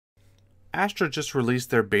Astra just released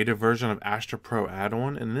their beta version of Astra Pro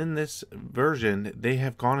add-on, and in this version, they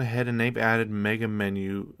have gone ahead and they've added mega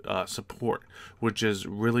menu support, which is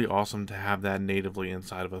really awesome to have that natively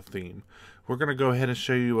inside of a theme. We're going to go ahead and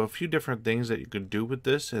show you a few different things that you can do with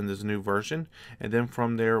this in this new version, and then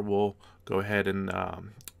from there we'll go ahead and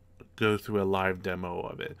go through a live demo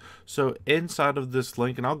of it. So inside of this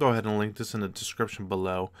link, and I'll go ahead and link this in the description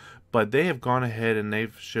below, but they have gone ahead and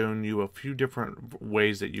they've shown you a few different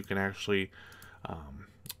ways that you can actually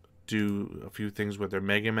do a few things with their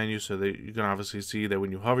mega menu. So that you can obviously see that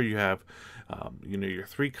when you hover, you have your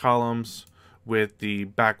 3 columns with the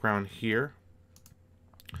background here.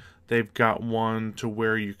 They've got one to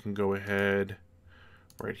where you can go ahead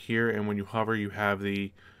right here, and when you hover, you have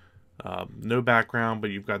the no background, but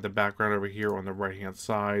you've got the background over here on the right hand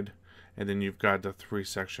side, and then you've got the 3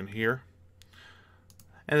 section here.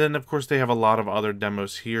 And then of course they have a lot of other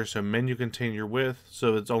demos here. So menu container width,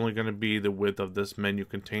 so it's only going to be the width of this menu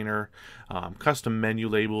container. Custom menu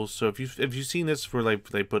labels, so if you've seen this for like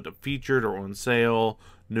they put the featured or on sale,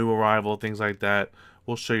 new arrival, things like that,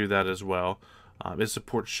 we'll show you that as well. It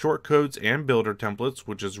supports shortcodes and builder templates,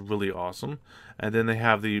 which is really awesome. And then they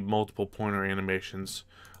have the multiple pointer animations,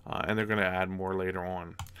 and they're going to add more later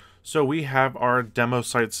on. So we have our demo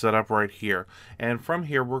site set up right here, and from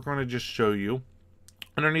here we're going to just show you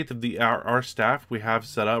underneath of our staff we have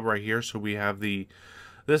set up right here. So we have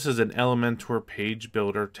this is an Elementor page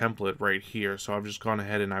builder template right here. So I've just gone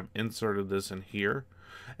ahead and I've inserted this in here,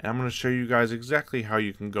 and I'm going to show you guys exactly how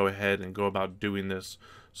you can go ahead and go about doing this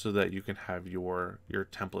so that you can have your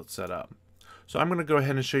template set up. So I'm going to go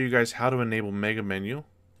ahead and show you guys how to enable mega menu.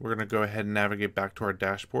 We're going to go ahead and navigate back to our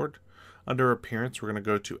dashboard. Under appearance, we're going to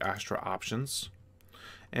go to Astra options,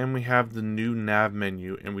 and we have the new nav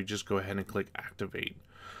menu, and we just go ahead and click activate.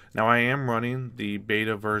 Now I am running the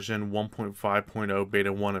beta version 1.5.0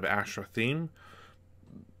 beta 1 of Astra Theme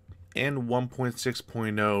and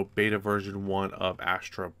 1.6.0 beta version 1 of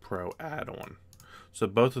Astra Pro add-on. So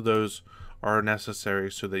both of those are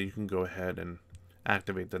necessary so that you can go ahead and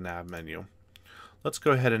activate the nav menu. Let's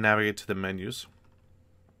go ahead and navigate to the menus.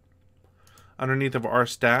 Underneath of our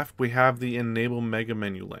staff, we have the enable mega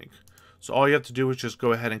menu link. So all you have to do is just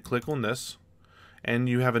go ahead and click on this, and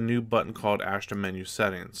you have a new button called Astra menu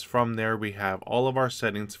settings. From there we have all of our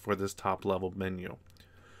settings for this top level menu.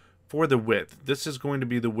 For the width, this is going to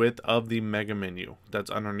be the width of the mega menu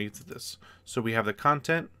that's underneath this. So we have the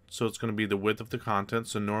content, so it's going to be the width of the content.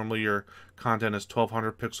 So normally your content is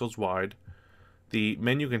 1200 pixels wide. The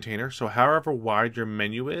menu container, so however wide your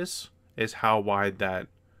menu is how wide that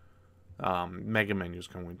mega menu is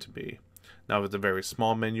going to be. Now if it's a very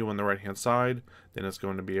small menu on the right hand side, then it's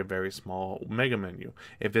going to be a very small mega menu.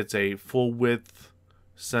 If it's a full width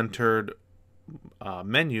centered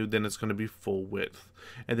menu, then it's going to be full width.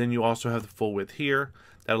 And then you also have the full width here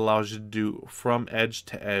that allows you to do from edge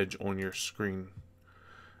to edge on your screen.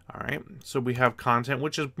 Alright, so we have content,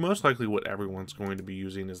 which is most likely what everyone's going to be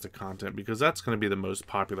using is the content, because that's going to be the most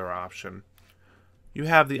popular option. You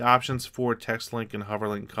have the options for text link and hover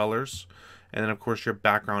link colors, and then of course your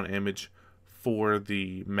background image for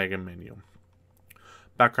the mega menu.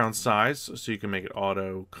 Background size, so you can make it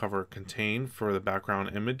auto cover contain for the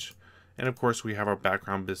background image, and of course we have our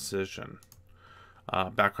background position.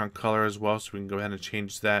 Background color as well, so we can go ahead and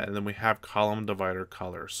change that, and then we have column divider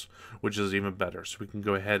colors, which is even better, so we can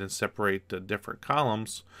go ahead and separate the different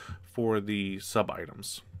columns for the sub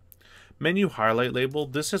items. Menu highlight label,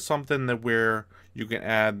 this is something that where you can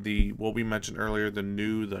add what we mentioned earlier, the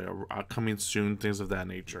new, the coming soon, things of that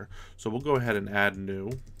nature. So we'll go ahead and add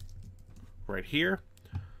new right here.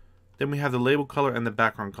 Then we have the label color and the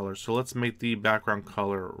background color. So let's make the background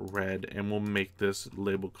color red, and we'll make this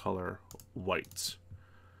label color white.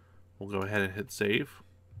 We'll go ahead and hit save.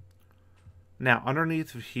 Now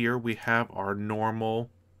underneath here we have our normal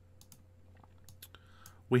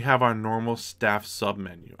staff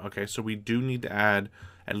submenu. Okay, so we do need to add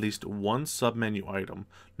at least one submenu item,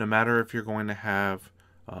 no matter if you're going to have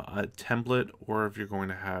a template or if you're going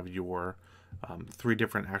to have your 3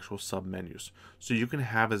 different actual submenus. So you can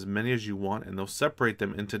have as many as you want, and they'll separate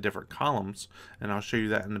them into different columns, and I'll show you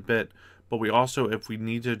that in a bit. But we also, if we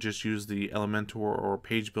need to just use the Elementor or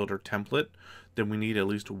page builder template, then we need at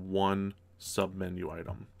least one submenu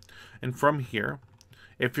item. And from here,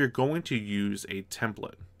 if you're going to use a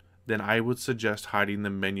template, then I would suggest hiding the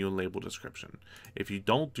menu label description. If you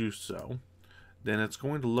don't do so, then it's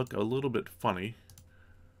going to look a little bit funny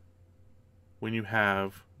when you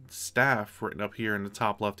have staff written up here in the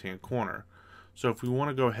top left hand corner. So if we want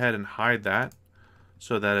to go ahead and hide that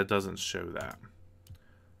so that it doesn't show that.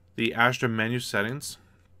 The Astra menu settings,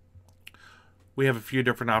 We have a few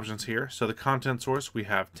different options here. So the content source, we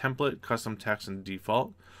have template, custom text, and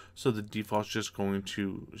default. So the default is just going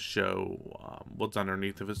to show what's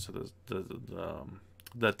underneath of it, so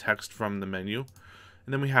the text from the menu.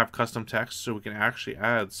 And then we have custom text, so we can actually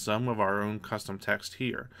add some of our own custom text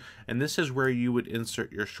here. And this is where you would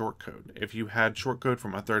insert your shortcode. If you had shortcode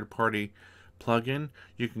from a third-party plugin,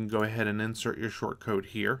 you can go ahead and insert your shortcode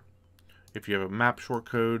here. If you have a map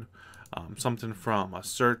shortcode, something from a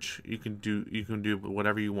search, you can do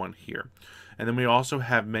whatever you want here. And then we also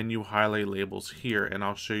have menu highlight labels here, and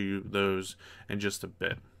I'll show you those in just a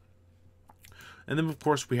bit. And then of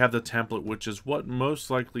course we have the template, which is what most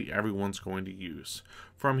likely everyone's going to use.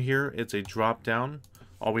 From here, it's a drop down.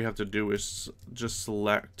 All we have to do is just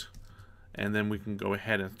select, and then we can go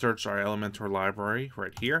ahead and search our Elementor library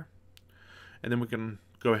right here. And then we can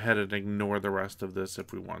go ahead and ignore the rest of this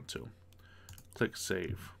if we want to. Click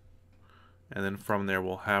save. And then from there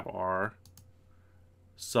we'll have our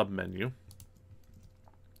sub menu.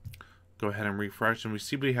 Go ahead and refresh, and we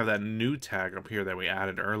see we have that new tag up here that we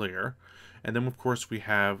added earlier. And then of course we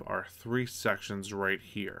have our 3 sections right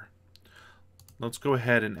here. Let's go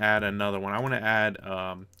ahead and add another one. I want to add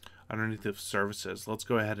underneath the services. Let's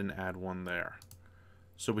go ahead and add one there.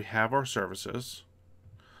 So we have our services.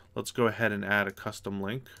 Let's go ahead and add a custom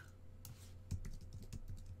link.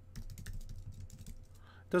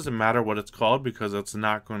 Doesn't matter what it's called because it's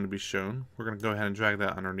not going to be shown. We're going to go ahead and drag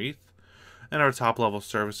that underneath. And our top level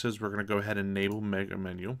services, we're going to go ahead and enable mega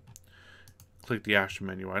menu. Click the Astra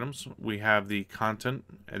menu items. We have the content,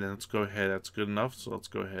 and then let's go ahead. That's good enough. So let's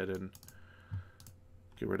go ahead and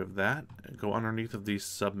get rid of that and go underneath of the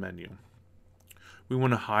sub menu. We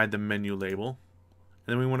want to hide the menu label,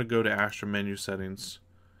 and then we want to go to Astra menu settings,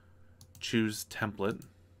 choose template,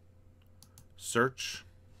 search.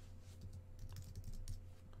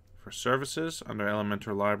 For services, under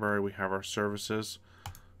Elementor library, we have our services.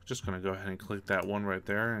 Just going to go ahead and click that one right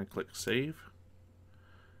there and click save.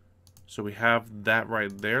 So we have that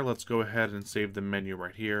right there. Let's go ahead and save the menu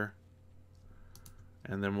right here.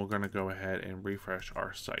 And then we're going to go ahead and refresh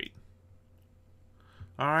our site.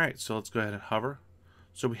 Alright, so let's go ahead and hover.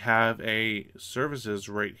 So we have a services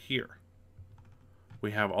right here.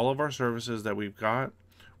 We have all of our services that we've got.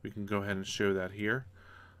 We can go ahead and show that here.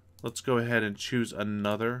 Let's go ahead and choose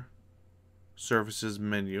another services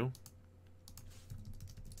menu.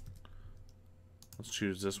 Let's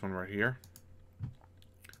choose this one right here,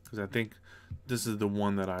 because I think this is the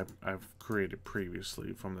one that I've created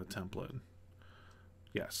previously from the template.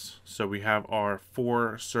 Yes, so we have our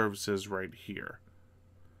 4 services right here.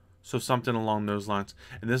 So something along those lines.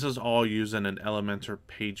 And this is all using an Elementor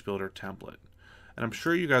page builder template. And I'm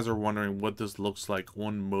sure you guys are wondering what this looks like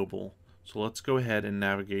on mobile. So let's go ahead and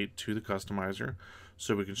navigate to the customizer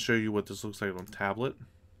so we can show you what this looks like on tablet.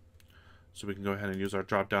 So we can go ahead and use our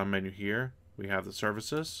drop down menu here. We have the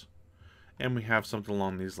services, and we have something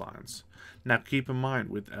along these lines. Now keep in mind,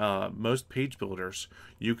 with most page builders,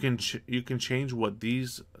 you can change what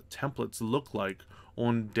these templates look like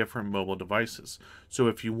on different mobile devices. So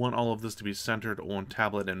if you want all of this to be centered on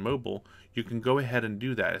tablet and mobile, you can go ahead and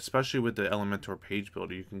do that. Especially with the Elementor page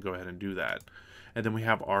builder, you can go ahead and do that. And then we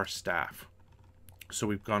have our staff. So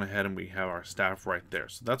we've gone ahead and we have our staff right there.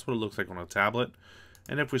 So that's what it looks like on a tablet.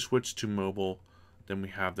 And if we switch to mobile, then we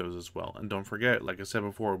have those as well. And don't forget, like I said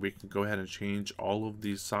before, we can go ahead and change all of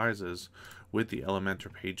these sizes with the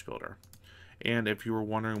Elementor page builder. And if you were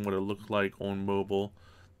wondering what it looked like on mobile,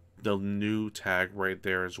 the new tag right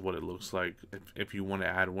there is what it looks like if you want to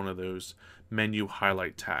add one of those menu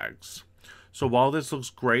highlight tags. So while this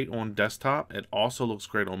looks great on desktop, it also looks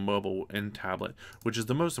great on mobile and tablet, which is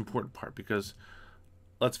the most important part, because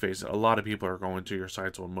let's face it, a lot of people are going to your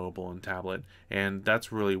sites on mobile and tablet, and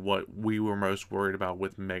that's really what we were most worried about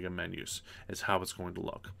with mega menus, is how it's going to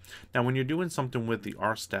look. Now when you're doing something with the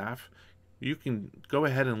R staff, you can go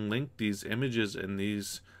ahead and link these images and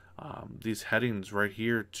these headings right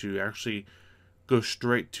here to actually go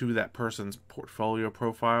straight to that person's portfolio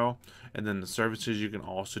profile. And then the services, you can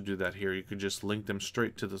also do that here. You can just link them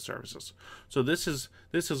straight to the services. So this is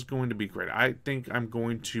going to be great. I think I'm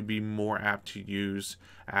going to be more apt to use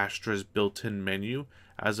Astra's built-in menu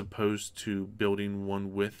as opposed to building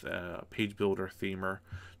one with a page builder themer,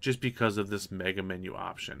 just because of this mega menu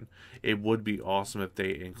option. It would be awesome if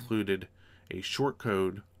they included a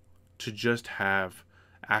shortcode to just have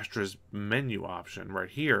Astra's menu option right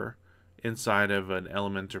here inside of an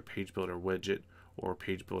Elementor page builder widget or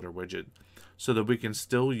page builder widget, so that we can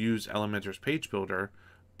still use Elementor's page builder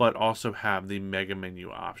but also have the mega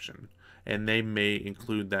menu option. And they may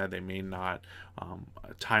include that, they may not.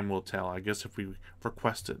 Time will tell. I guess if we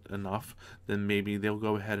request it enough, then maybe they'll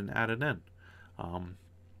go ahead and add it in.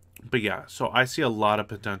 But yeah, so I see a lot of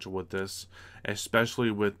potential with this,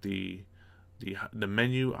 especially with the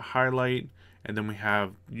menu highlight, and then we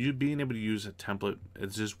have you being able to use a template.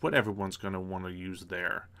 It's just what everyone's going to want to use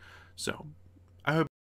there. So